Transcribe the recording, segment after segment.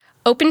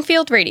Open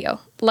Field Radio.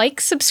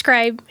 Like,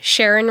 subscribe,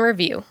 share, and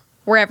review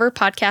wherever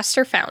podcasts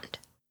are found.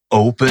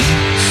 Open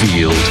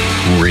Field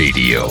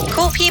Radio.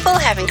 Cool people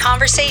having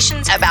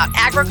conversations about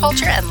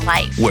agriculture and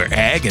life. Where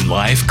ag and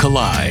life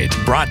collide.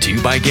 Brought to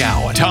you by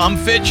Gowan. Tom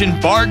Fitch and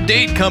Bard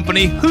Date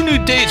Company. Who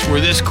knew dates were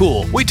this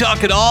cool? We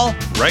talk it all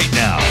right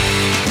now.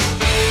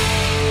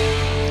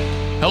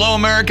 Hello,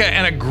 America,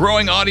 and a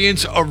growing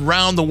audience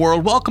around the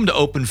world. Welcome to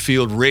Open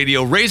Field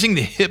Radio, raising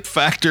the hip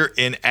factor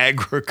in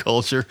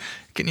agriculture.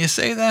 Can you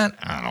say that?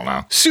 I don't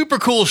know. Super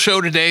cool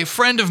show today.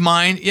 Friend of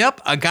mine,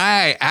 yep, a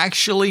guy I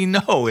actually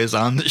know is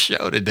on the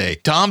show today.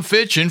 Tom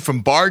Fitchin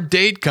from Bard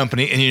Date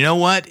Company, and you know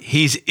what?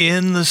 He's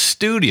in the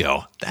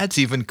studio. That's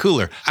even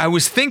cooler. I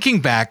was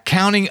thinking back,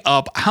 counting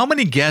up how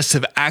many guests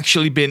have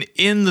actually been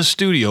in the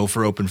studio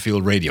for Open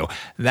Field Radio.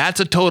 That's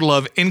a total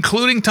of,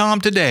 including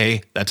Tom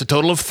today, that's a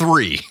total of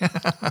 3.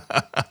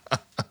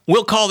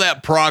 We'll call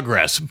that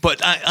progress,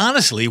 but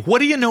honestly, what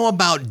do you know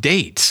about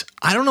dates?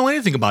 I don't know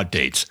anything about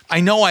dates. I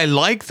know I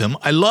like them.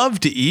 I love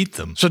to eat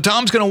them. So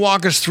Tom's going to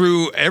walk us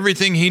through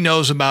everything he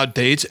knows about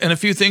dates and a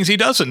few things he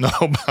doesn't know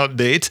about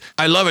dates.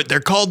 I love it. They're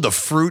called the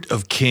fruit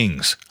of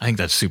kings. I think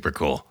that's super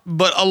cool.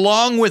 But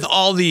along with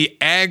all the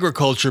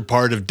agriculture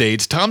part of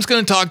dates, Tom's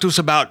going to talk to us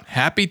about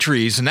happy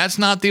trees, and that's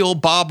not the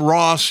old Bob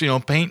Ross,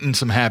 painting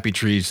some happy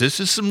trees. This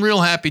is some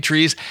real happy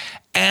trees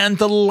and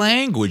the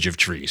language of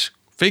trees.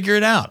 Figure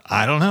it out.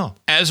 I don't know.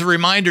 As a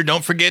reminder,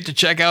 don't forget to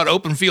check out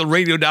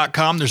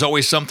openfieldradio.com. There's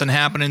always something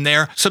happening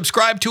there.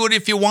 Subscribe to it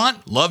if you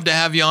want. Love to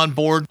have you on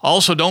board.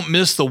 Also, don't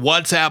miss the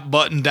WhatsApp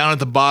button down at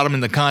the bottom in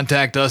the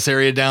Contact Us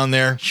area down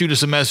there. Shoot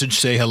us a message,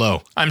 say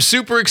hello. I'm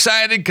super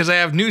excited because I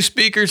have new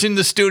speakers in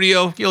the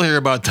studio. You'll hear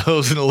about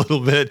those in a little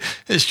bit.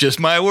 It's just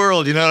my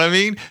world, you know what I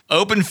mean?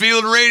 Open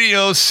Field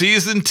Radio,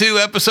 Season 2,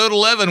 Episode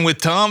 11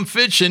 with Tom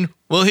Fitchin.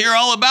 We'll hear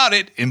all about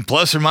it in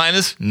plus or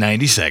minus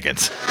 90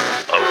 seconds.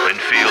 Open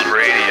Field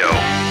Radio.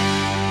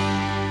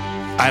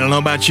 I don't know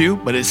about you,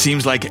 but it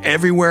seems like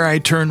everywhere I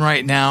turn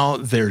right now,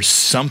 there's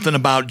something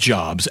about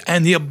jobs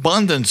and the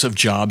abundance of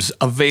jobs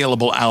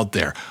available out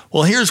there.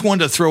 Well, here's one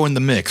to throw in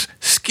the mix.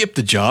 Skip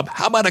the job.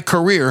 How about a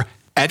career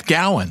at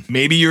Gowan?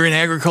 Maybe you're in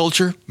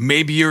agriculture.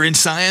 Maybe you're in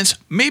science.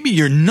 Maybe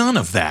you're none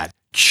of that.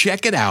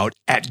 Check it out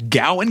at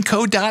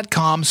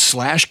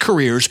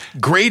gowanco.com/careers.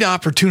 Great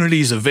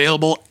opportunities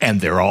available,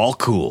 and they're all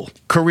cool.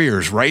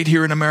 Careers right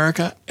here in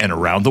America and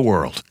around the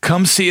world.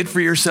 Come see it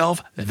for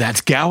yourself.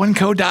 That's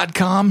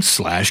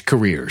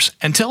gowanco.com/careers.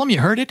 And tell them you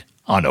heard it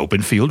on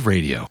Open Field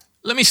Radio.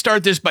 Let me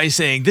start this by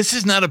saying this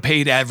is not a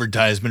paid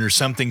advertisement or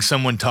something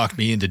someone talked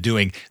me into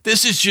doing.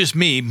 This is just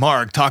me,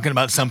 Mark, talking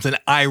about something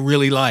I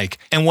really like.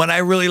 And what I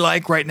really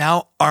like right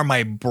now are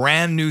my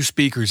brand new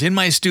speakers in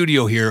my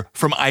studio here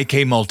from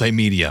IK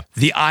Multimedia.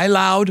 The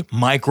iLoud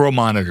Micro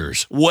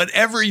Monitors.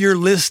 Whatever your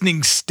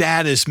listening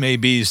status may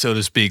be, so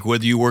to speak,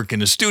 whether you work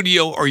in a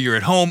studio or you're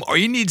at home or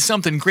you need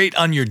something great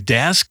on your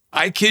desk,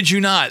 I kid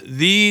you not,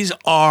 these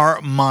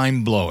are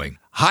mind-blowing.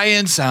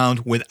 High-end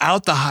sound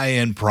without the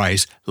high-end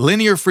price,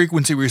 linear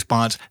frequency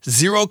response,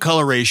 zero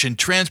coloration,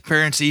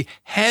 transparency,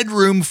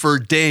 headroom for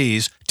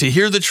days. To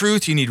hear the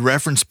truth, you need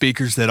reference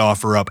speakers that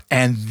offer up,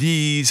 and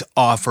these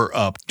offer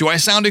up. Do I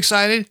sound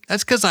excited?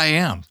 That's because I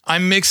am.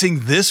 I'm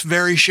mixing this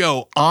very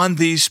show on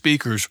these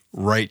speakers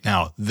right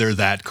now. They're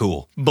that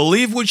cool.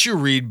 Believe what you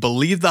read,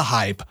 believe the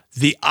hype.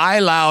 The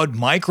iLoud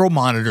Micro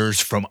Monitors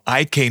from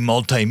IK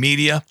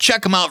Multimedia.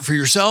 Check them out for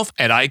yourself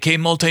at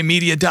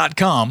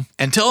ikmultimedia.com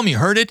and tell them you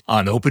heard it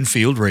on Open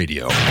Field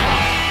Radio.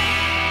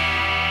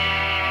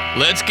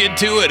 Let's get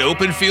to it.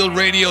 Open Field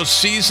Radio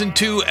Season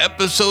 2,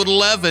 Episode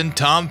 11,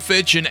 Tom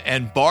Fitchin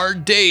and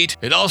Bard Date.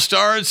 It all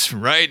starts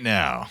right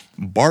now.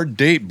 Bard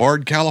Date,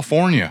 Bard,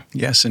 California.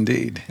 Yes,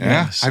 indeed.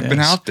 Yeah, yes, I've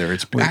been out there.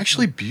 It's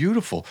actually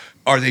beautiful.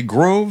 Are they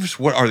groves?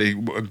 What are they?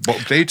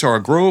 Dates are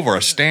a grove or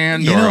a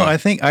stand? I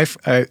think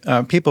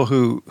people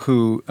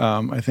who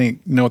I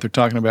think know what they're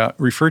talking about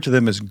refer to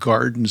them as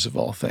gardens of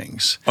all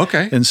things.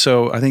 Okay. And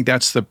so I think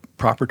that's the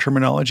proper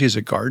terminology, is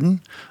a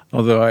garden.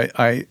 Although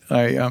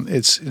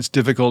it's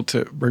difficult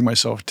to bring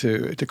myself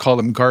to call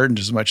them gardens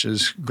as much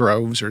as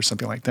groves or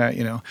something like that.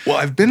 Well,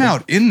 I've been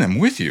out in them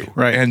with you,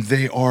 right? And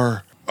they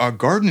are. A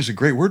garden is a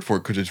great word for it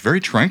because it's very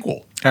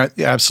tranquil. Yeah,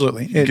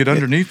 absolutely. You get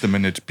underneath them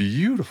and it's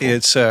beautiful.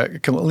 It's a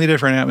completely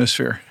different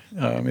atmosphere.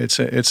 It's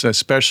a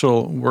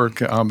special work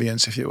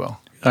ambience, if you will.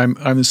 I'm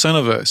the son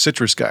of a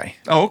citrus guy.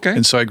 Oh, okay.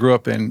 And so I grew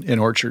up in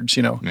orchards,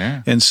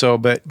 Yeah. And so,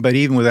 but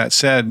even with that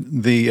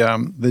said,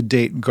 the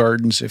date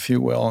gardens, if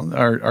you will,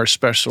 are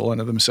special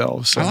unto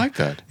themselves. So, I like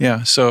that.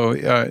 Yeah. So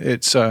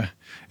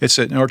it's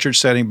an orchard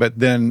setting, but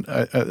then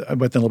a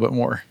little bit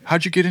more.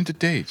 How'd you get into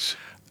dates?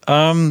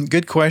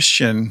 Good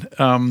question.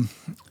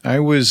 I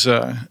was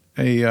a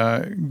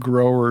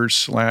grower /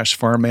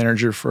 farm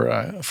manager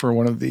for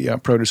one of the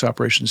produce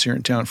operations here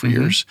in town for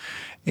years,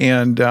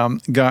 and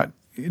got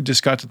to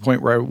the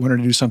point where I wanted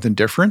to do something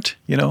different.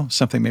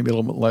 Something maybe a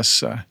little bit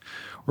less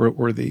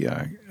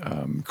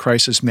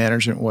crisis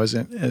management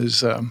wasn't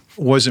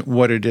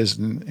what it is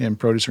in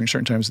produce during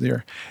certain times of the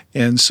year.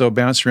 And so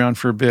bounced around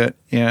for a bit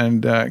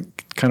and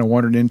kind of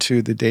wandered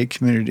into the date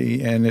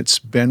community, and it's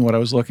been what I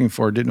was looking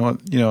for.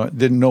 Didn't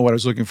know what I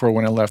was looking for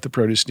when I left the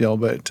produce deal,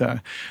 but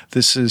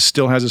this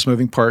still has its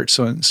moving parts.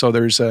 So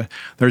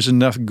there's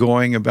enough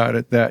going about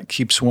it that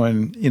keeps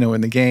one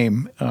in the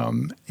game,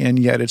 and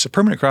yet it's a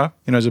permanent crop,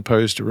 as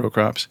opposed to row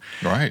crops.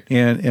 Right.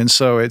 And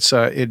so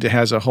it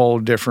has a whole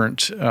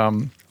different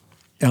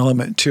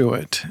element to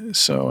it.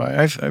 So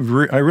I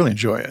really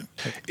enjoy it.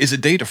 Is a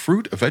date a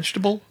fruit, a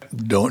vegetable?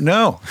 Don't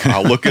know.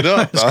 I'll look it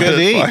up. It's good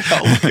to eat.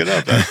 I'll look it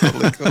up. That's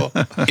really cool.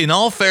 In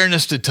all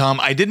fairness to Tom,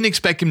 I didn't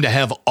expect him to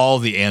have all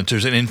the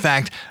answers. And in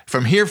fact,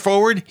 from here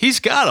forward, he's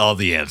got all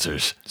the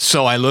answers.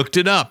 So I looked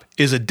it up.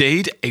 Is a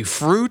date a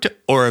fruit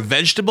or a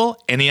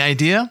vegetable? Any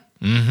idea?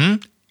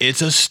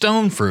 It's a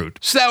stone fruit.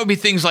 So that would be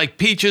things like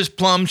peaches,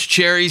 plums,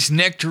 cherries,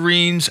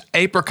 nectarines,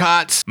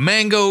 apricots,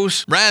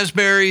 mangoes,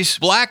 raspberries,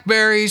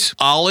 blackberries,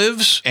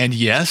 olives, and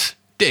yes,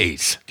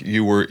 dates.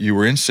 You were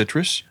in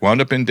citrus, wound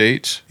up in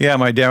dates. Yeah,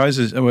 my dad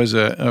was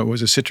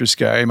a citrus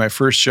guy. My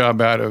first job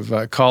out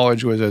of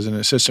college was as an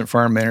assistant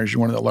farm manager,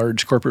 one of the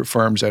large corporate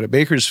farms out of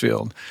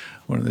Bakersfield,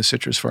 one of the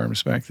citrus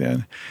farms back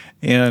then,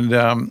 and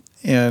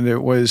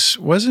it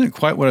wasn't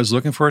quite what I was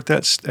looking for at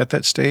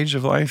that stage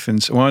of life,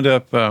 and so wound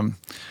up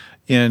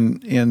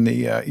in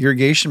the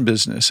irrigation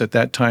business. At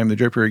that time, the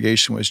drip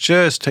irrigation was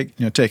just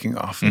taking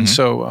off, and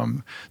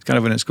so it's kind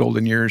of in its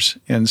golden years,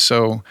 and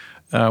so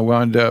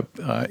wound up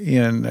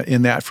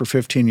in that for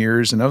 15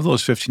 years, and of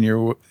those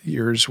 15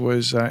 years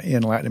was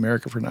in Latin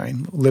America for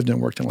 9. Lived and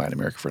worked in Latin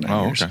America for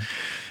 9 years. Okay.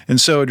 And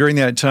so during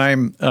that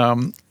time,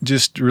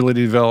 just really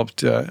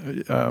developed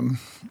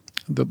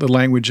the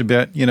language a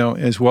bit,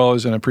 as well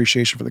as an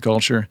appreciation for the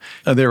culture.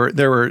 There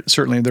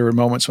were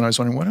moments when I was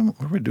wondering, what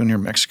are we doing here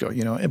in Mexico,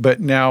 But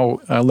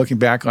now, looking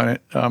back on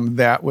it,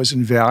 that was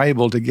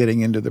invaluable to getting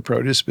into the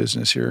produce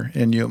business here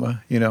in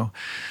Yuma.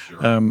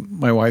 Sure.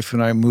 My wife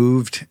and I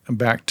moved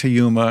back to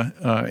Yuma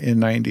in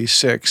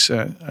 '96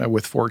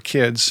 with 4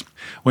 kids.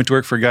 Went to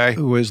work for a guy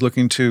who was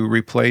looking to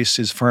replace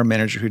his farm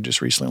manager who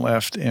just recently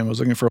left, and was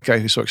looking for a guy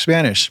who spoke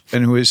Spanish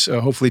and who was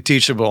hopefully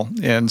teachable.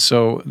 And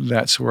so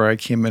that's where I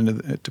came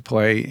into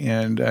play.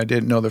 And I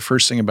didn't know the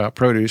first thing about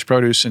produce.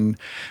 Produce and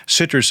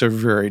citrus are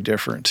very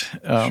different.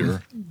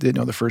 Sure. Didn't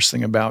know the first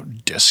thing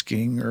about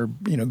disking or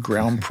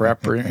ground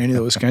prep or any of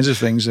those kinds of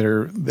things that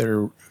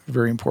are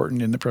very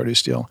important in the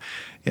produce deal.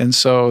 And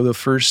so the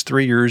first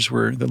 3 years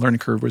the learning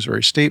curve was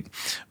very steep,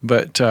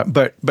 but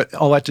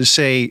all that to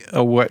say,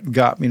 what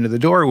got me into the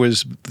door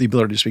was the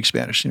ability to speak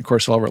Spanish. And of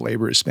course, all of our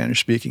labor is Spanish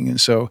speaking, and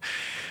so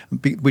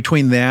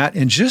between that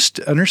and just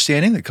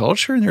understanding the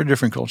culture, and there are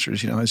different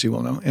cultures, as you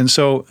well know, and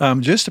so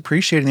just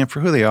appreciating them for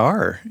who they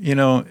are,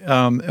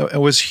 it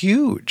was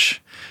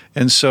huge.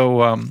 And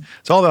so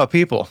it's all about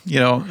people,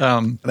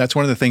 That's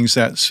one of the things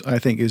that I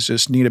think is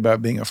just neat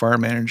about being a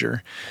farm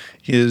manager,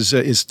 is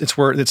it's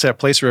that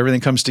place where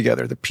everything comes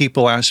together. The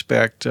people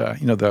aspect,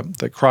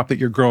 the crop that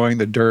you're growing,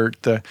 the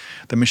dirt, the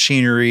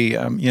machinery,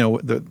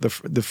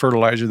 the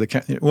fertilizer,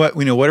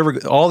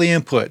 whatever, all the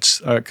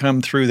inputs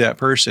come through that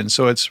person.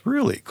 So it's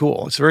really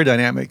cool. It's very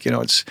dynamic.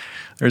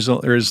 There's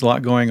a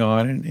lot going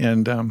on,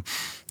 and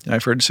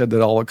I've heard said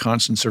that all the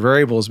constants are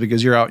variables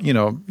because you're out,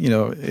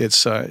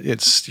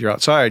 it's you're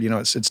outside,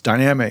 it's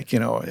dynamic,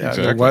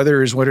 Exactly. The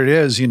weather is what it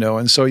is,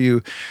 and so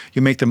you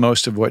make the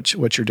most of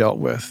what you're dealt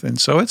with,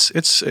 and so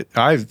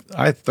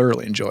I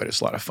thoroughly enjoy it. It's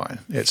a lot of fun.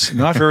 It's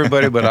not for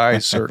everybody, but I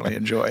certainly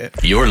enjoy it.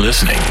 You're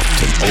listening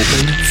to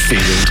Open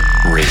Field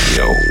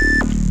Radio.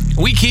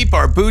 We keep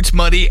our boots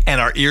muddy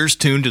and our ears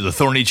tuned to the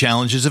thorny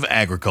challenges of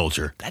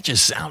agriculture. That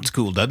just sounds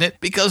cool, doesn't it?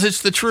 Because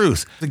it's the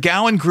truth. The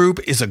Gowan Group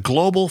is a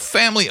global,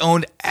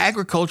 family-owned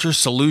agriculture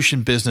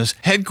solution business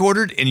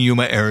headquartered in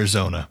Yuma,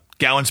 Arizona.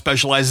 Gowan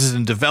specializes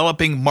in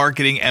developing,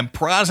 marketing, and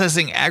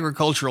processing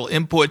agricultural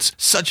inputs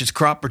such as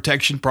crop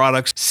protection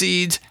products,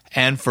 seeds,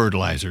 and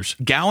fertilizers.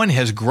 Gowan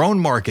has grown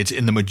markets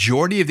in the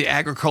majority of the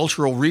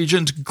agricultural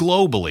regions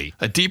globally.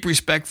 A deep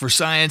respect for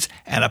science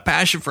and a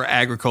passion for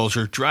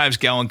agriculture drives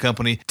Gowan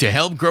Company to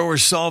help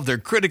growers solve their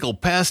critical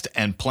pest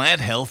and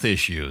plant health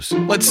issues.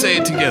 Let's say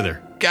it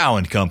together.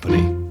 Gowan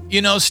Company.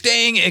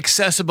 Staying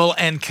accessible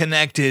and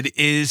connected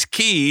is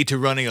key to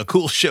running a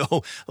cool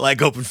show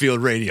like Open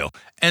Field Radio.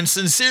 And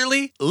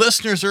sincerely,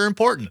 listeners are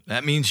important.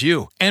 That means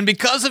you. And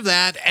because of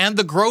that and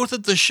the growth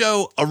of the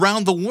show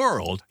around the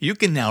world, you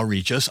can now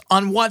reach us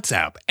on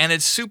WhatsApp. And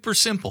it's super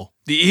simple.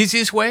 The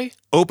easiest way?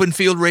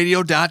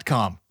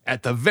 openfieldradio.com.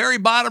 At the very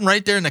bottom,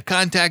 right there in the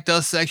Contact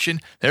Us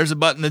section, there's a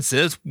button that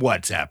says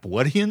WhatsApp.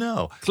 What do you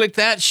know? Click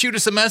that, shoot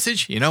us a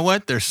message. You know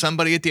what? There's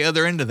somebody at the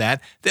other end of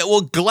that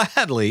will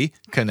gladly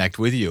connect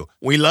with you.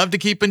 We love to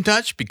keep in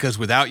touch because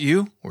without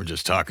you, we're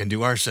just talking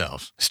to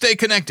ourselves. Stay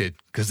connected.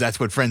 because that's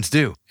what friends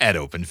do at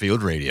Open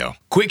Field Radio.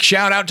 Quick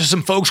shout out to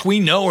some folks we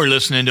know are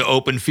listening to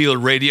Open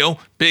Field Radio.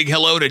 Big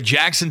hello to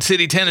Jackson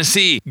City,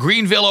 Tennessee,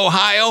 Greenville,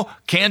 Ohio,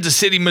 Kansas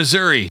City,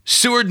 Missouri,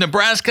 Seward,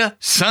 Nebraska,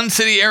 Sun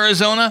City,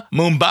 Arizona,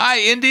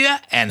 Mumbai,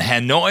 India, and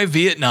Hanoi,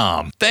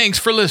 Vietnam. Thanks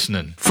for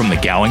listening. From the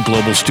Gowan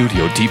Global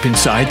Studio deep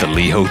inside the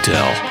Lee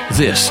Hotel,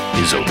 this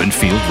is Open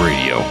Field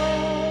Radio.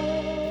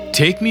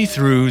 Take me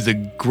through the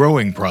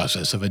growing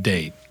process of a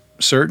date.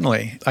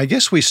 Certainly. I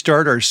guess we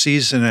start our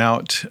season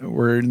out,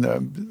 we're in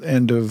the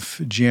end of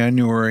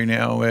January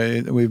now.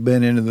 We've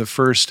been into the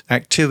first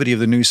activity of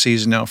the new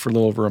season now for a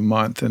little over a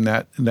month, and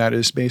that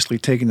is basically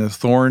taking the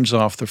thorns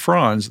off the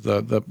fronds,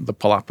 the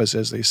palapas,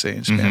 as they say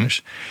in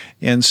Spanish.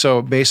 And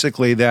so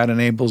basically that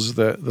enables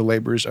the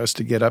laborers, us,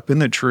 to get up in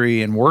the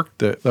tree and work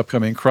the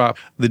upcoming crop.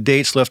 The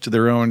dates left to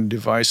their own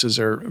devices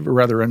are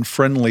rather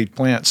unfriendly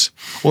plants.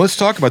 Well, let's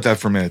talk about that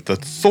for a minute. The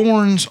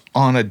thorns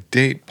on a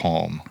date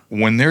palm,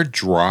 when they're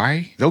dry,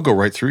 they'll go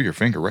right through your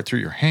finger, right through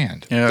your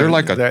hand. Yeah, they're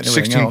like that a and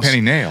everything 16-penny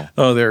else. nail.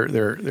 Oh,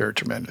 they're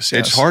tremendous.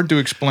 Yes. It's hard to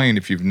explain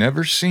if you've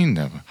never seen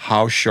them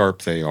how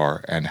sharp they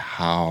are and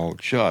how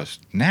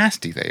just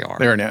nasty they are.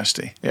 They're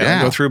nasty. Yeah, Yeah.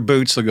 They'll go through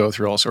boots. They'll go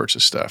through all sorts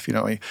of stuff. You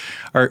know,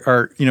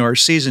 our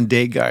seasoned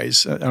date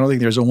guys. I don't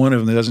think there's one of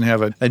them that doesn't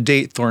have a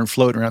date thorn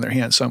floating around their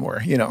hand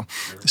somewhere. You know,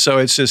 so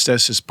that's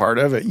just part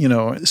of it. You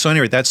know, so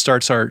anyway, that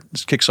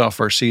kicks off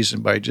our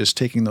season by just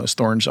taking those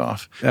thorns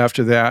off.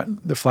 After that,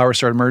 the flowers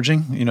start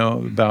emerging. You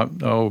know,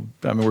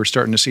 we're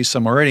starting to see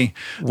some already.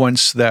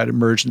 Once that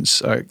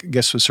emergence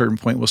gets to a certain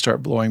point, we'll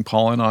start blowing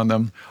pollen on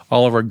them.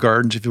 All of our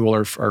gardens, if you will,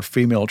 are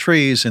female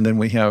trees, and then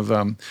we have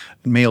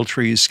male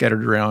trees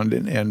scattered around,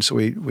 and so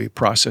we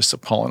process the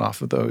pollen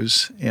off of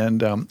those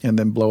and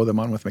then blow them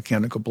on with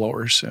mechanical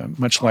blowers,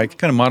 much like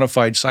kind of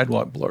modified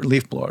sidewalk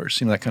leaf blowers,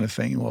 you know, that kind of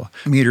thing. We'll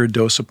meter a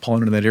dose of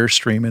pollen into that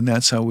airstream, and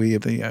that's how we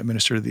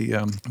administer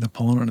the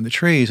pollen onto the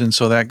trees, and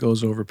so that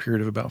goes over a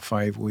period of about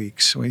 5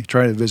 weeks. We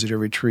try to visit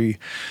every tree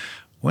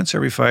once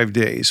every 5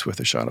 days with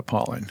a shot of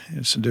pollen.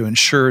 It's to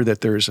ensure that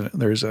there's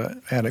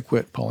a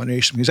adequate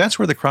pollination, because that's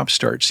where the crop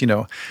starts. You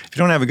know, if you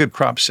don't have a good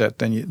crop set,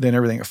 then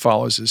everything that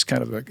follows is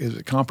kind of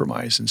a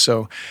compromise, and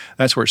so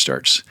that's where it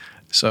starts.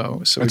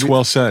 So That's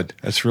well said.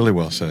 That's really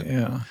well said.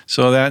 Yeah.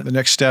 So that the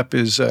next step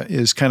is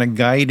kind of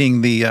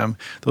guiding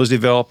those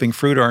developing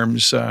fruit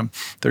arms.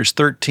 There's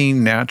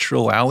 13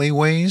 natural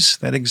alleyways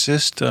that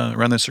exist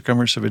around the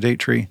circumference of a date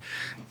tree.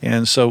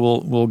 And so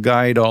we'll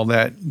guide all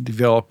that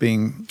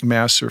developing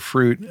mass or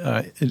fruit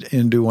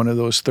into one of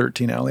those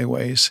 13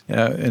 alleyways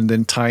and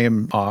then tie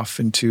them off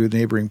into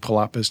neighboring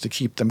palapas to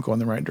keep them going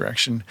the right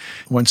direction.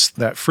 Once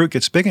that fruit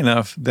gets big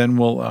enough, then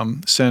we'll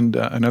send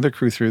another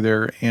crew through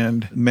there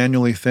and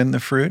manually thin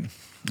the fruit.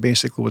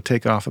 Basically, we'll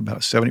take off about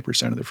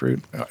 70% of the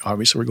fruit.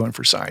 Obviously, we're going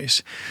for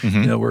size.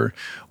 You know, we're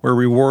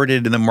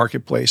rewarded in the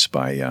marketplace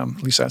by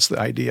at least that's the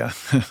idea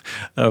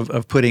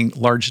of putting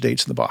large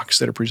dates in the box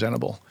that are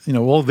presentable. You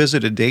know, we'll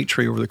visit a date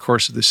tree over the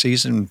course of the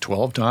season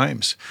 12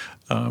 times.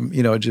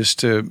 You know, just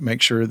to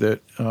make sure that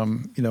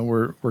you know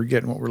we're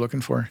getting what we're looking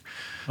for.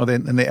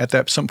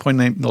 At some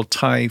point they'll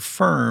tie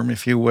firm,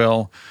 if you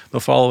will. They'll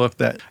follow up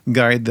that,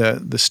 guide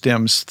the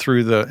stems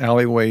through the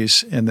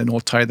alleyways, and then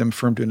we'll tie them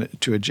firm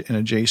to an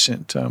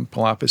adjacent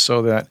palapa,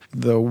 so that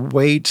the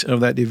weight of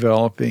that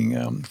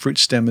developing fruit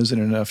stem isn't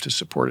enough to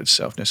support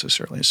itself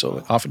necessarily.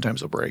 So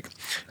oftentimes they'll break,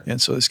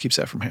 and so this keeps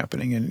that from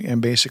happening,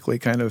 and basically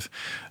kind of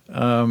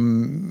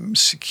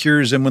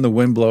secures them when the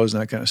wind blows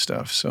and that kind of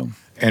stuff. So.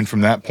 And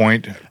from that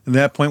point,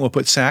 we'll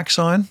put sacks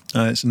on,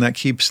 and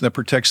that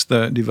protects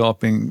the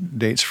developing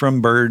dates from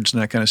birds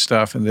and that kind of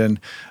stuff. And then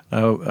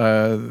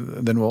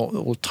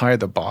we'll tie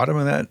the bottom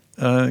of that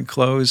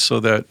close, so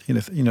that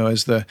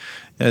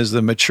as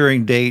the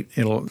maturing date,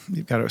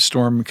 you've got a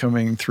storm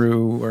coming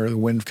through or the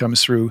wind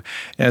comes through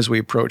as we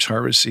approach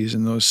harvest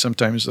season.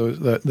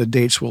 The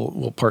dates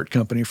will part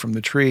company from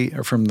the tree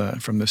or from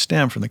the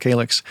stem, from the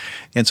calyx,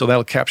 and so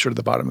that'll capture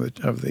the bottom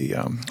of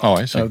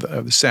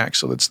the sack.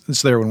 So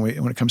it's there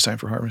when it comes time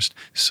for harvest.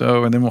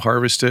 So, and then we'll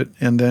harvest it,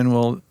 and then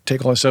we'll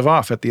take all the stuff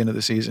off at the end of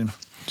the season.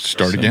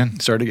 Start again.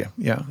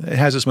 Yeah, it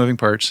has its moving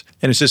parts,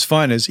 and it's just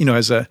fun as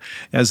the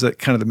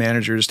kind of the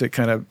managers to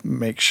kind of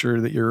make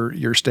sure that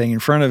you're staying in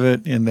front of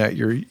it and that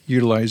you're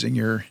utilizing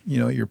your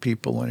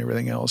people and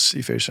everything else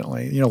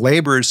efficiently. You know,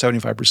 labor is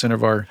 75%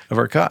 of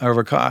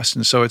our cost,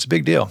 and so it's a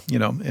big deal. You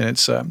know, and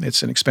it's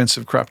an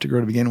expensive crop to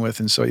grow to begin with,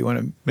 and so you want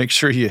to make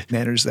sure you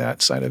manage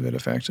that side of it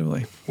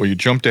effectively. Well, you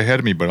jumped ahead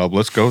of me, but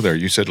let's go there.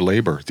 You said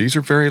labor. These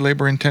are very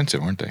labor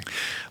intensive, aren't they?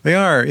 They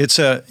are. It's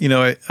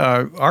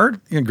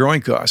our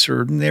growing costs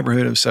are in the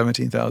neighborhood of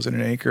 $17,000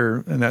 an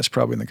acre, and that's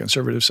probably on the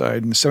conservative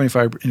side. And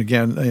 75, and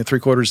again,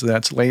 3/4 of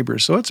that's labor,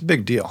 so it's a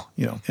big deal.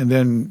 You know, and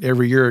then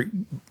every year it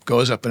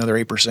goes up another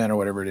 8% or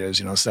whatever it is.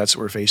 You know, so that's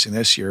what we're facing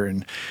this year,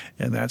 and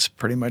that's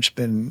pretty much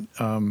been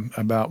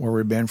about where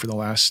we've been for the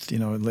last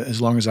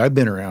as long as I've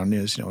been around.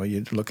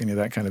 You're looking at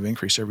that kind of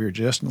increase every year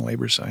just on the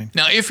labor side.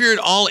 Now, if you're at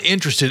all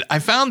interested, I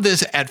found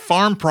this at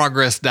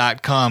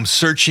farmprogress.com,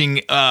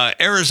 searching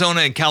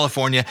Arizona and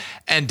California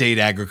and date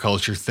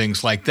agriculture,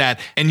 things like that.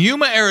 And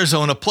Yuma, Arizona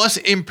Arizona, plus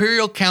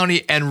Imperial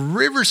County and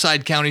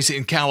Riverside counties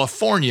in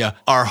California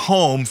are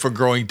home for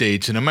growing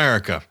dates in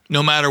America.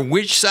 No matter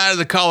which side of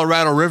the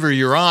Colorado River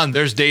you're on,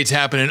 there's dates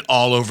happening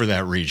all over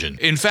that region.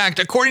 In fact,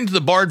 according to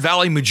the Bard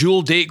Valley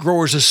Medjool Date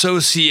Growers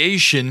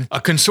Association, a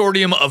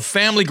consortium of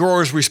family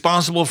growers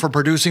responsible for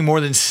producing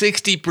more than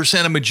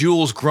 60% of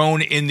medjools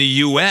grown in the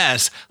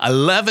U.S.,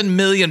 11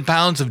 million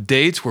pounds of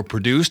dates were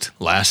produced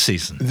last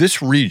season. This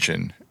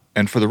region,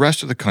 and for the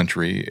rest of the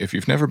country, if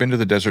you've never been to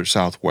the desert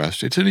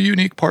Southwest, it's in a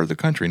unique part of the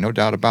country, no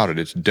doubt about it.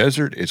 It's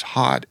desert, it's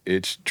hot,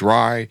 it's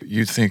dry.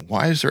 You think,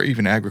 why is there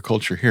even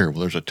agriculture here?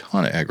 Well, there's a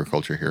ton of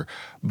agriculture here.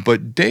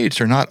 But dates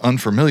are not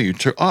unfamiliar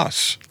to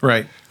us.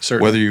 Right,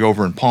 certainly. Whether you go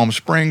over in Palm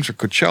Springs or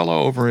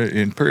Coachella, over in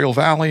Imperial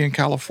Valley in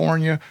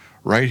California,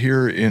 right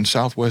here in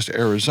Southwest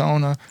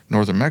Arizona,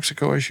 northern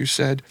Mexico, as you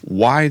said.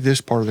 Why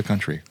this part of the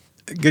country?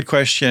 Good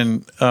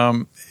question.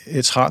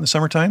 It's hot in the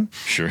summertime.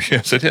 Sure,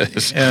 yes, it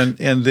is. And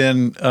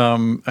then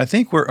I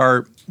think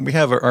we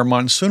have our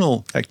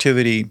monsoonal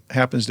activity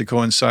happens to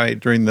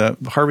coincide during the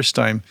harvest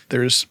time.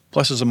 There's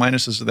pluses and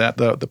minuses to that.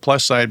 The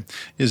plus side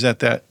is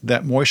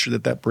that moisture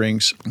that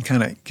brings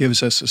kind of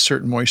gives us a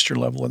certain moisture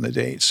level in the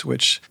dates,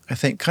 which I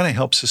think kind of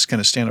helps us kind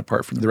of stand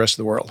apart from the rest of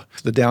the world.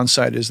 The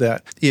downside is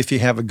that if you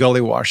have a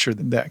gully washer,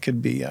 that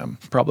could be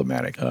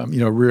problematic.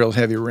 Real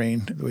heavy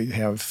rain, we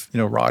have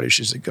rot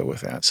issues that go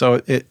with that.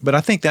 But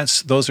I think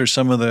those are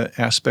some of the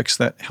aspects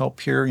that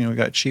help here. We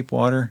got cheap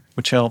water,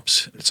 which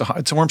helps. It's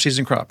a warm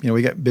season crop.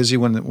 We get busy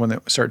when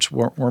it starts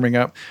warming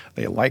up.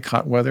 They like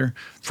hot weather.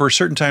 For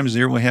certain times of the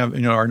year, we have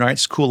our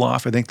nights cool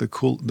off. I think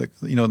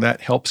that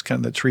helps kind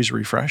of the trees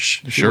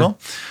refresh, if you will.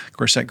 Of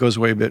course, that goes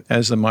away a bit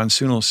as the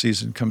monsoonal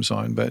season comes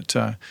on. But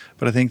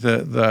I think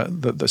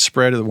the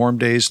spread of the warm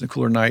days and the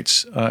cooler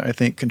nights, I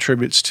think,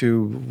 contributes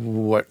to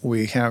what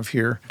we have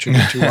here.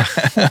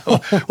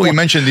 Well, you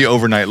mentioned the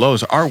overnight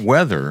lows. Our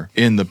weather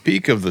in the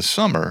peak of the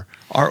summer,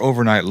 our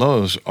overnight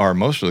lows are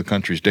most of the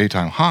country's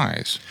daytime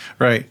highs.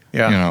 Right.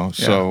 Yeah.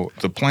 So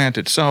the plant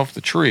itself,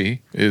 the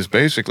tree, is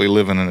basically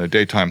living in a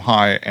daytime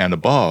high and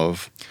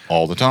above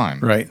all the time.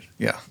 Right.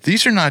 Yeah.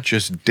 These are not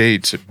just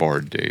dates at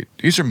Bard Date.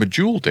 These are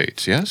medjool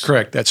dates, yes?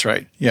 Correct. That's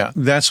right. Yeah.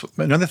 That's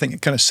another thing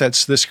that kind of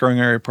sets this growing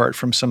area apart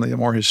from some of the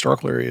more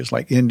historical areas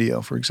like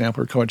Indio, for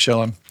example, or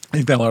Coachella.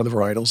 You've got a lot of the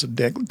varietals of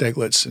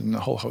Deglitz and a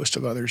whole host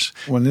of others.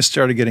 When this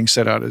started getting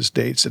set out as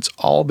dates, it's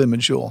all been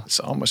medjool. It's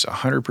almost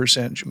 100%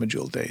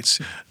 medjool dates.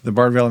 The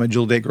Bard Valley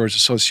Medjool Date Growers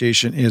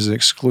Association is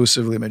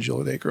exclusively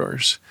medjool date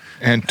growers.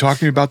 And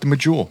talking about the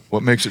medjool,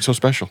 what makes it so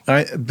special?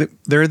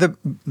 They're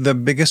the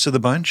biggest of the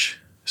bunch.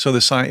 So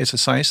it's a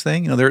size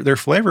thing. They're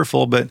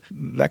flavorful, but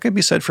that could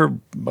be said for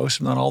most,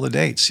 if not all, the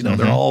dates.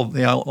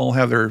 They all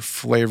have their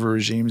flavor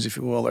regimes, if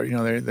you will, or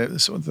they're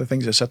the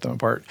things that set them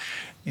apart.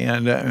 But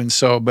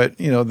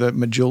the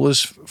medjool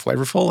is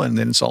flavorful, and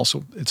then it's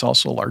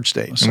also a large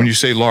date. And when you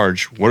say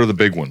large, what are the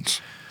big ones?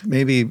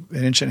 Maybe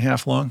 1.5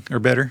 inches long or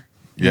better.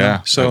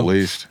 Yeah, at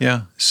least.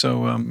 Yeah.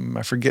 So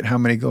I forget how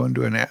many go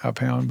into a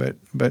pound, but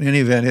in any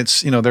event,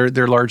 it's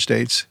they're large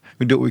dates.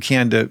 We do what we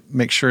can to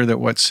make sure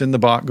that what's in the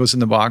box goes in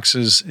the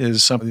boxes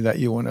is something that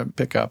you want to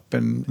pick up,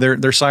 and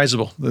they're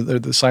sizable. They're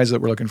the size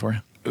that we're looking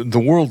for. The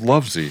world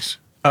loves these.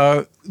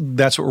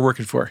 That's what we're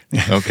working for.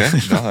 Okay,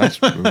 no, that's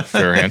a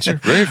fair answer.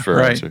 Very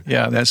fair answer.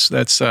 Yeah,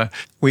 that's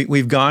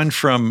we've gone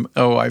from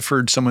I've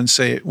heard someone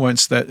say it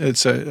once that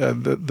it's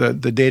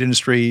the date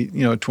industry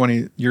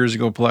 20 years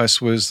ago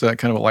plus was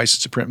kind of a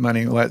license to print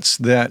money.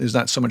 That is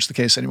not so much the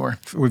case anymore.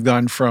 We've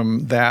gone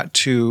from that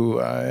to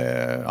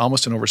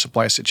almost an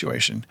oversupply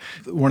situation.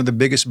 One of the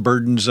biggest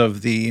burdens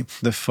of the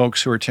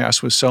folks who are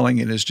tasked with selling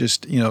it is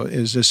just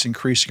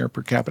increasing our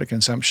per capita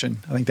consumption.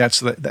 I think that's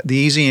the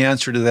easy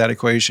answer to that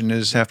equation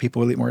is have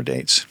people eat more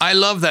dates. I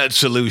love that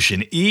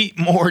solution. Eat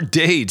more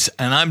dates,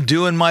 and I'm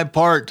doing my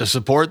part to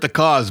support the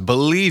cause.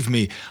 Believe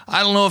me,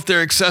 I don't know if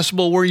they're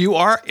accessible where you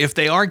are. If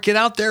they are, get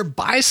out there,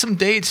 buy some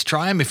dates,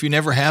 try them if you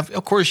never have.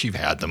 Of course you've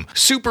had them.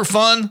 Super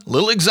fun,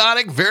 little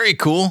exotic, very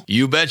cool.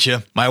 You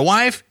betcha. My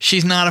wife,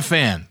 she's not a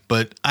fan,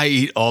 but I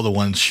eat all the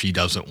ones she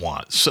doesn't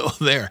want. So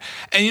there.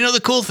 And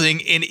the cool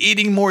thing, in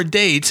eating more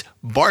dates,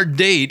 Bard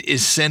Date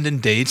is sending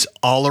dates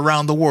all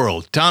around the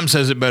world. Tom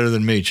says it better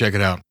than me. Check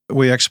it out.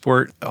 We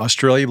export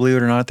Australia, believe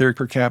it or not, their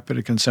per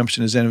capita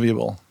consumption is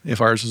enviable. If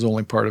ours is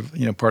only part of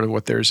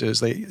what theirs is,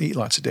 they eat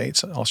lots of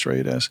dates.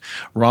 Australia does.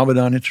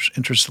 Ramadan,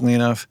 interestingly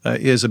enough,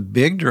 is a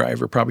big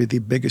driver, probably the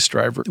biggest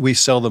driver. We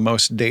sell the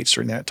most dates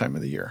during that time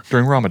of the year.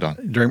 During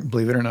Ramadan,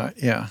 believe it or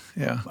not, yeah.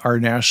 Our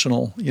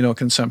national,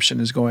 consumption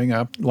is going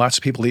up. Lots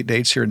of people eat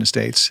dates here in the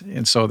States,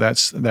 and so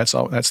that's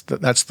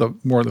the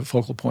more the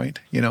focal point.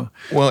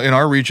 Well, in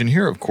our region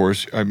here, of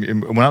course,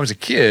 when I was a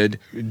kid,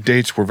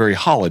 dates were very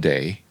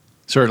holiday.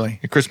 Certainly.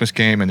 Christmas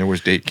came and there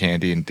was date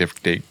candy and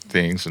different date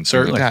things and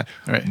things like that.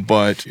 Right.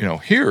 But,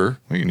 here,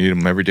 you need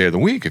them every day of the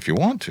week if you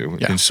want to,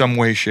 in some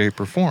way, shape,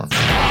 or form.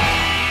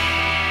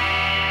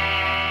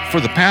 For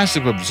the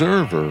passive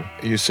observer,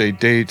 you say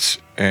dates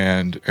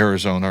and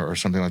Arizona or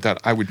something like that.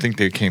 I would think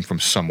they came from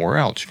somewhere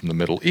else, from the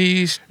Middle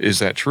East. Is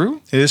that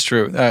true? It is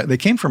true. They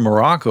came from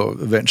Morocco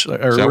eventually,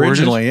 or that where it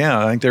originally.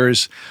 Yeah, I think there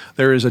is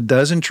a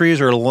dozen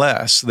trees or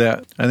less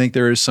that I think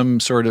there is some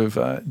sort of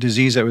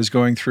disease that was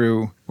going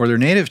through where they're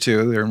native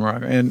to. They're in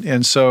Morocco,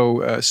 and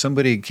so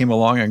somebody came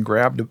along and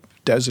grabbed a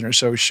dozen or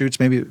so shoots.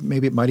 Maybe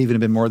it might even have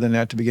been more than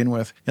that to begin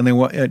with. And they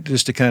want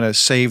just to kind of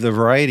save the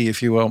variety,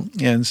 if you will.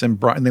 And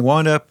they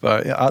wound up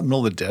out in the middle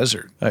of the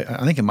desert.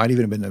 I think it might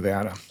even have been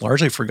Nevada,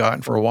 largely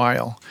forgotten for a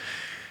while.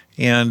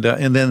 And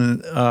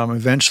then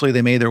eventually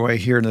they made their way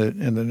here in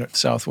the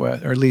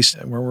Southwest, or at least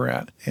where we're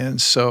at.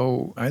 And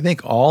so I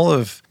think all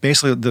of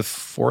basically the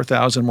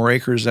 4,000 more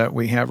acres that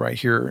we have right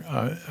here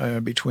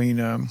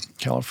between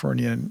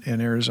California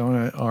and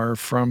Arizona are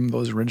from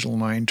those original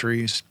 9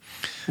 trees.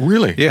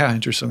 Really? Yeah,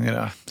 interestingly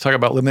enough. Talk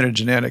about limited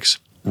genetics.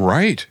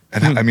 Right.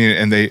 And I mean,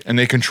 and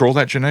they control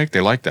that genetic.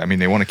 They like that. I mean,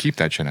 they want to keep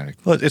that genetic.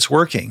 Well, it's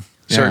working.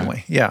 Yeah.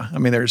 Certainly, yeah. I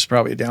mean, there's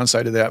probably a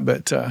downside to that,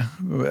 but I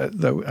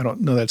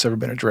don't know that's ever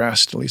been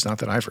addressed, at least not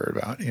that I've heard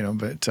about.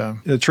 But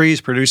the trees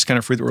produce kind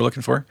of fruit that we're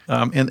looking for,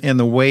 and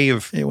the way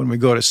of when we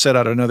go to set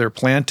out another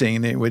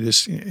planting, they would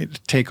just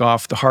take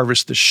off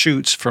harvest the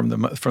shoots from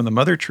the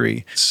mother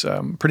tree. It's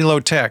pretty low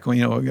tech. We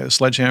got a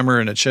sledgehammer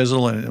and a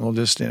chisel, and we'll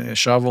just a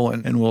shovel,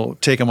 and we'll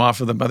take them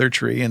off of the mother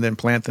tree and then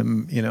plant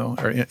them,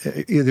 or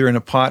either in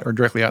a pot or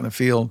directly out in the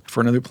field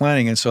for another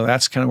planting. And so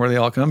that's kind of where they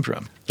all come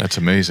from. That's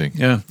amazing.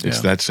 Yeah, it's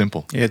that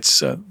simple.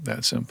 It's that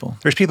simple.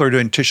 There's people who are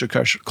doing tissue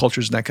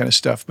cultures and that kind of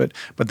stuff, but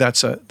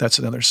that's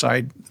another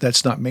side.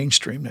 That's not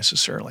mainstream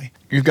necessarily.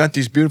 You've got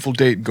these beautiful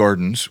date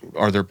gardens.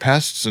 Are there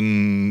pests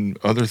and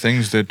other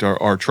things that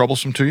are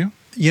troublesome to you?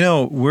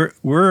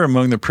 We're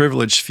among the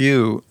privileged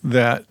few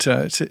that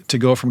to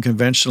go from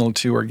conventional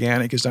to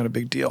organic is not a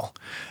big deal.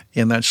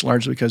 And that's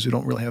largely because we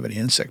don't really have any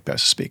insect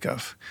pests to speak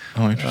of.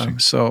 Oh, interesting.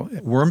 So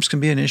worms can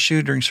be an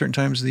issue during certain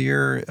times of the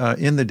year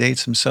in the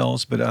dates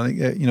themselves. But I think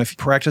if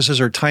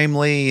practices are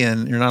timely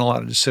and you're not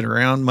allowed to sit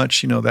around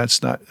much,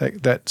 that's not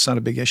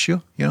a big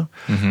issue.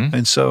 Mm-hmm.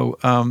 And so,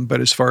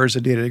 but as far as the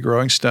day-to-day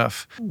growing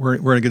stuff, we're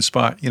in a good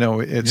spot. We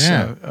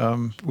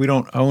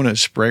don't own a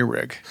spray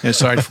rig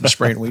aside from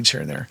spraying weeds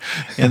here and there.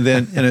 And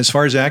as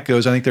far as that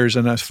goes, I think there's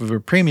enough of a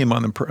premium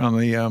on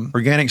the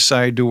organic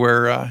side to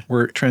where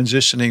we're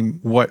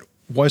transitioning what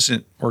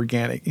wasn't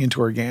organic into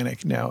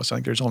organic now. So I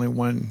think there's only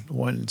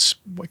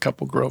a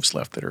couple groves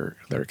left that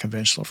are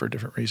conventional for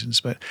different reasons,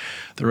 but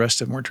the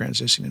rest of them are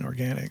transitioning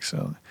organic.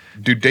 So,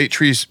 do date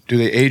trees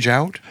they age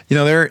out?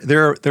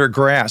 They're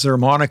grass. They're a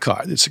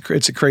monocot.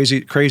 It's a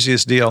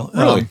craziest deal.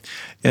 Really?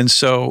 And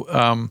so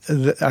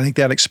I think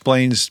that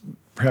explains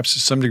perhaps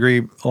to some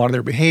degree a lot of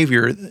their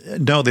behavior.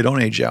 No, they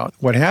don't age out.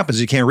 What happens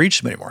is you can't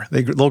reach them anymore.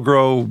 They'll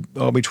grow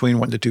between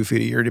 1 to 2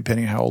 feet a year,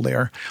 depending on how old they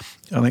are.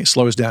 I think it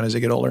slows down as they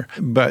get older.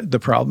 But the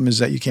problem is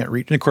that you can't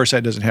reach. And of course,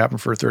 that doesn't happen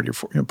for 30 or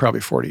 40, probably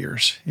 40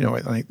 years.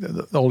 I think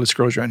the oldest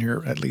grows around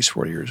here are at least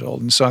 40 years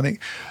old. And so I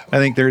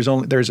think there's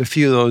a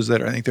few of those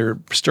that I think they're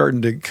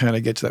starting to kind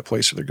of get to that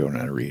place where they're going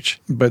out of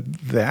reach. But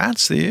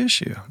that's the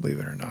issue, believe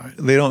it or not.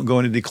 They don't go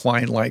into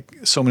decline like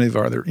so many of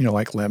our other,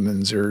 like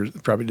lemons or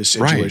probably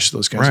deciduous,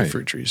 those kinds of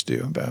fruit trees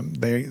do.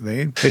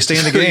 They stay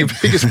in the game. The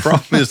biggest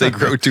problem is they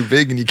grow too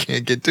big and you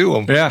can't get to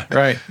them. Yeah,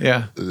 right.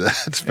 Yeah.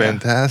 That's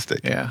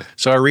fantastic. Yeah.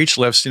 So our reach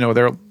lifts, I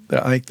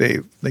think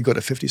they go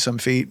to 50 some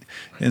feet.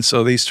 And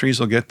so these trees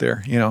will get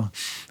there,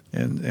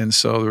 And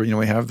so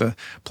we have the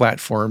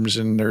platforms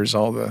and there's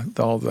all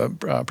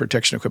the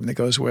protection equipment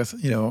that goes with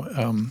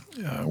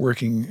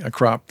working a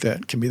crop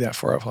that can be that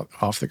far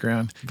off the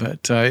ground.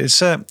 But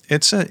it's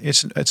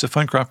a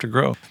fun crop to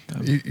grow.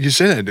 You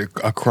say that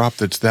a crop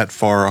that's that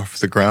far off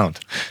the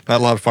ground.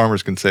 Not a lot of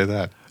farmers can say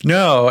that.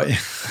 No,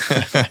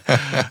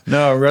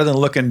 no. Rather than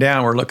looking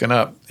down, we're looking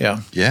up.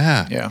 Yeah.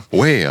 Yeah.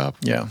 Way up.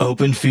 Yeah.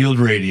 Open Field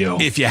Radio.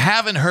 If you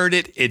haven't heard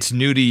it, it's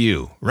new to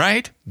you,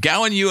 right?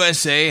 Gowan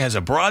USA has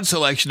a broad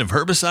selection of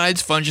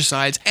herbicides,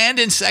 fungicides, and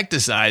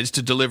insecticides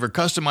to deliver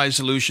customized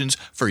solutions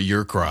for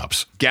your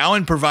crops.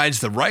 Gowan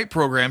provides the right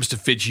programs to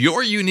fit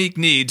your unique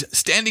needs,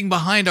 standing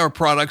behind our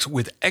products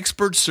with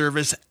expert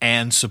service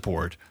and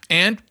support.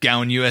 And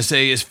Gowan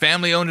USA is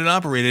family-owned and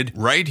operated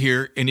right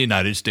here in the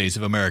United States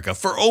of America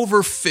for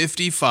over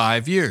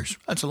 55 years.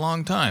 That's a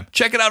long time.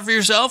 Check it out for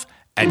yourself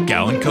at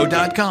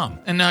GowanCo.com.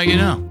 And now you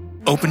know.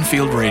 Open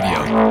Field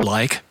Radio.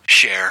 Like,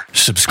 share,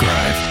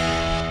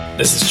 subscribe.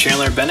 This is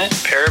Chandler Bennett,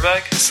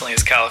 Parabug,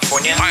 Salinas,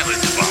 California.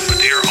 Pilots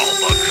bombardier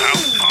all bugs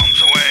out,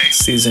 bombs away.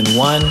 Season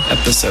 1,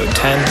 Episode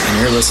 10, and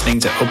you're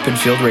listening to Open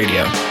Field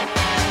Radio.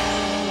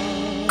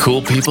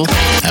 Cool people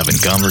having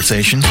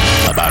conversations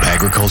about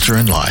agriculture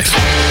and life.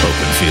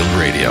 Open Field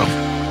Radio.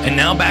 And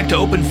now back to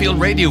Open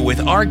Field Radio with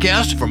our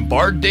guest from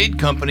Bard Date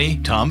Company,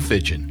 Tom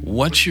Fitchin.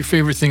 What's your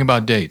favorite thing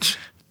about dates?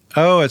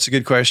 Oh, it's a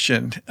good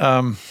question.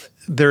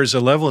 There's a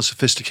level of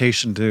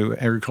sophistication to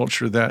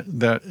agriculture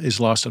that is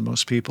lost on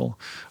most people.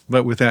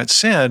 But with that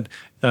said,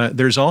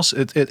 there's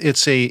also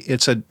it's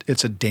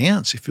a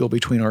dance, if you will,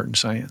 between art and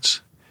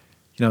science.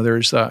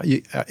 There's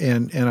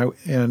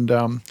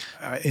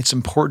it's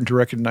important to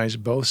recognize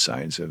both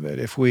sides of it.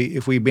 If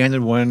we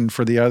abandon one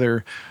for the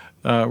other,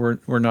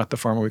 we're not the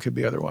farmer we could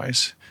be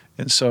otherwise.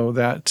 And so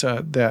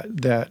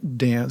that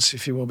dance,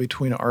 if you will,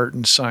 between art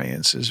and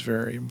science is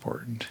very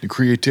important. The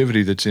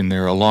creativity that's in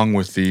there, along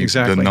with the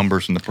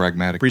numbers and the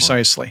pragmatic.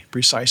 Precisely.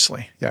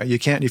 Yeah, you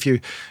can't if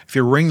you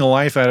wring the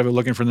life out of it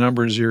looking for the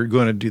numbers, you're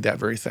going to do that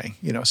very thing.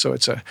 So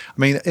it's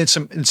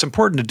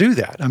important to do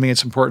that.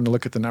 It's important to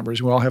look at the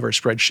numbers. We all have our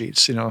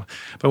spreadsheets.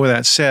 But with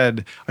that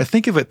said, I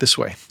think of it this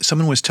way.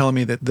 Someone was telling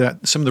me that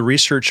some of the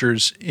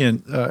researchers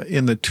in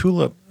the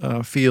tulip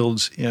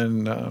fields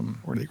in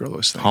where do they grow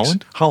those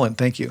things? Holland.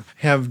 Thank you.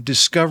 Have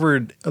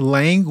discovered a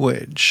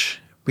language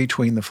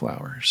between the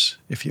flowers,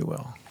 if you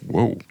will.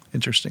 Whoa.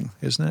 Interesting,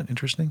 isn't it?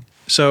 Interesting.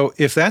 So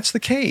if that's the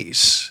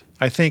case,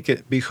 I think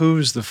it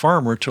behooves the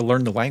farmer to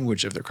learn the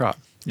language of their crop,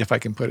 if I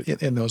can put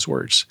it in those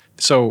words.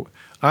 So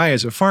I,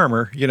 as a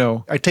farmer,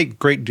 I take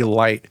great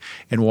delight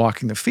in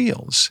walking the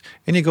fields.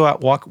 And you go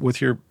out, walk with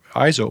your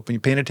eyes open,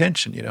 you're paying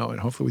attention, and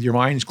hopefully with your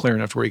mind's clear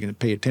enough to where you can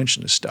pay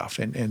attention to stuff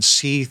and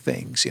see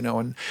things,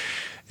 and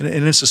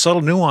it's the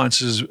subtle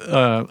nuances,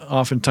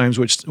 oftentimes,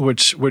 which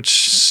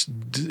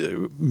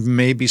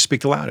maybe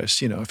speak the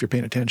loudest, if you're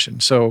paying attention.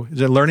 So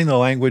learning the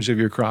language of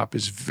your crop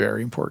is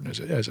very important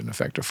as an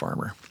effective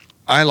farmer.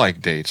 I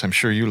like dates. I'm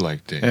sure you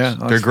like dates. Yeah,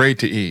 they're great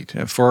to eat.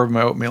 Yeah, 4 of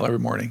my oatmeal every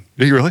morning.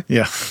 Do you really?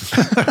 Yeah.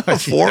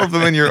 4 of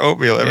them in your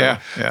oatmeal every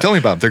morning. Yeah. Tell me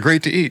about them. They're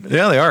great to eat.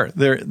 Yeah, they are.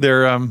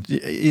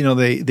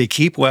 They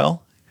keep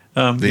well.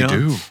 They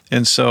do.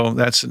 And so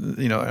that's, I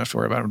don't have to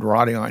worry about them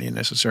rotting on you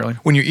necessarily.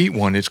 When you eat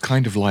one, it's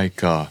kind of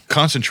like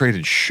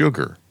concentrated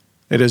sugar.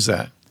 It is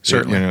that.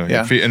 Certainly.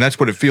 And that's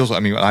what it feels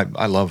like.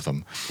 I love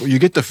them. Well, you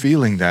get the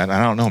feeling that,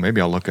 I don't know,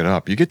 maybe I'll look it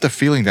up. You get the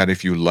feeling that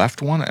if you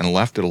left one and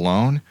left it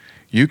alone,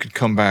 you could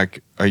come back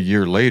a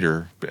year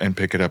later and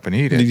pick it up and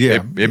eat it.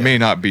 Yeah, it may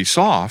not be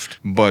soft,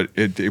 but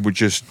it would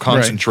just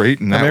concentrate,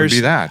 and that would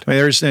be that.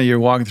 You're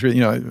walking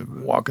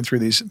through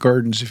these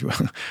gardens, if you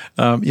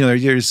will.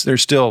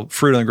 There's still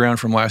fruit on the ground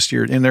from last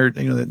year, and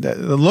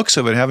the looks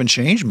of it haven't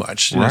changed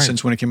much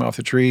since when it came off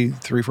the tree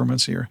 3-4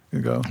 months a year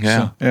ago.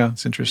 Yeah,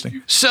 it's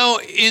interesting. So,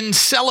 in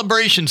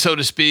celebration, so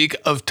to speak,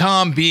 of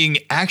Tom being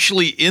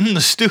actually in the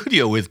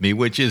studio with me,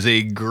 which is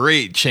a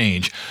great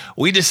change,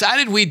 we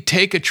decided we'd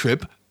take a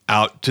trip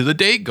out to the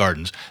date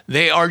gardens.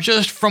 They are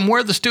just from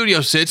where the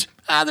studio sits.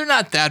 They're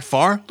not that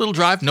far. Little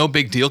drive, no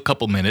big deal.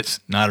 Couple minutes,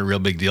 not a real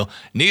big deal.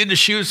 Needed to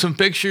shoot some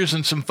pictures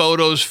and some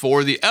photos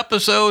for the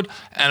episode.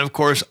 And of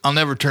course, I'll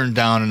never turn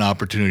down an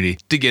opportunity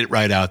to get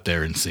right out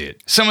there and see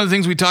it. Some of the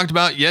things we talked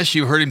about, yes,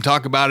 you heard him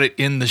talk about it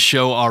in the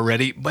show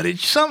already, but it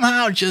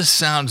somehow just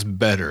sounds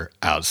better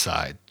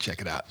outside. Check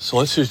it out. So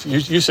let's just,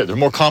 you said they're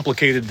more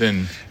complicated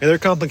than... Yeah, they're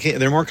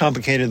complicated. They're more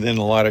complicated than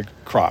a lot of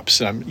crops.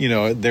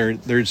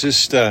 They're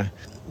just...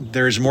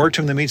 there's more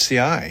to them than meets the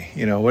eye.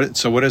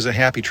 So what does a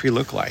happy tree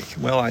look like?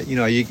 Well,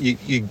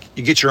 you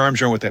get your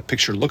arms around what that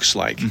picture looks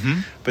like,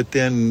 but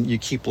then you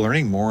keep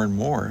learning more and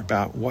more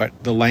about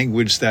what the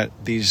language that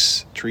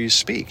these trees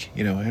speak,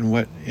 and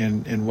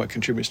what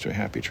contributes to a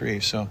happy tree.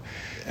 So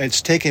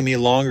it's taken me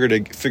longer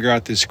to figure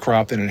out this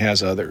crop than it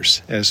has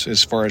others,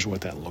 as far as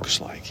what that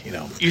looks like.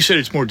 You said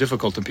it's more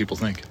difficult than people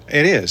think.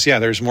 It is. Yeah,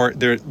 there's more.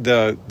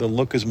 The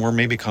look is more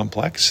maybe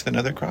complex than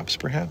other crops,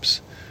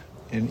 perhaps.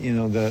 And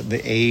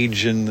the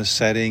age and the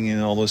setting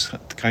and all those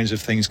kinds of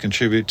things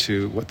contribute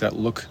to what that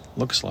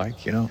looks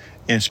like,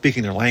 and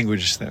speaking their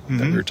language that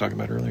we were talking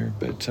about earlier.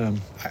 But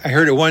I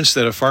heard it once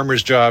that a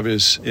farmer's job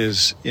is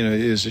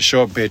to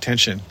show up and pay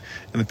attention,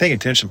 and the paying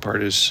attention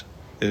part is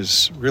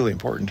really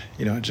important.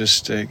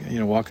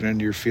 Walking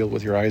into your field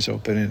with your eyes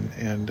open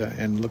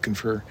and looking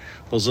for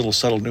those little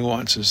subtle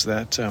nuances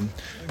that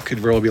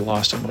could really be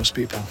lost on most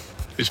people.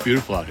 It's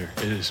beautiful out here.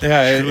 It is.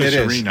 Yeah, it is.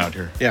 Serene out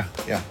here. Yeah,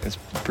 it's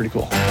pretty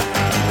cool.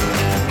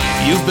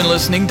 You've been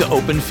listening to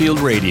Open Field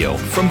Radio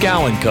from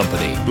Gowan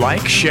Company.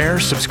 Like, share,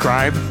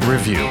 subscribe,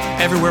 review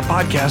everywhere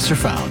podcasts are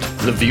found.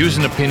 The views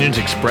and opinions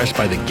expressed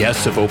by the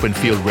guests of Open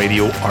Field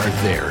Radio are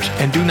theirs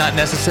and do not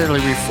necessarily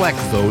reflect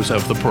those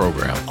of the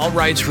program. All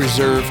rights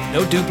reserved,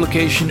 no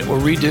duplication or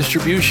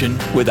redistribution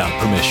without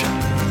permission.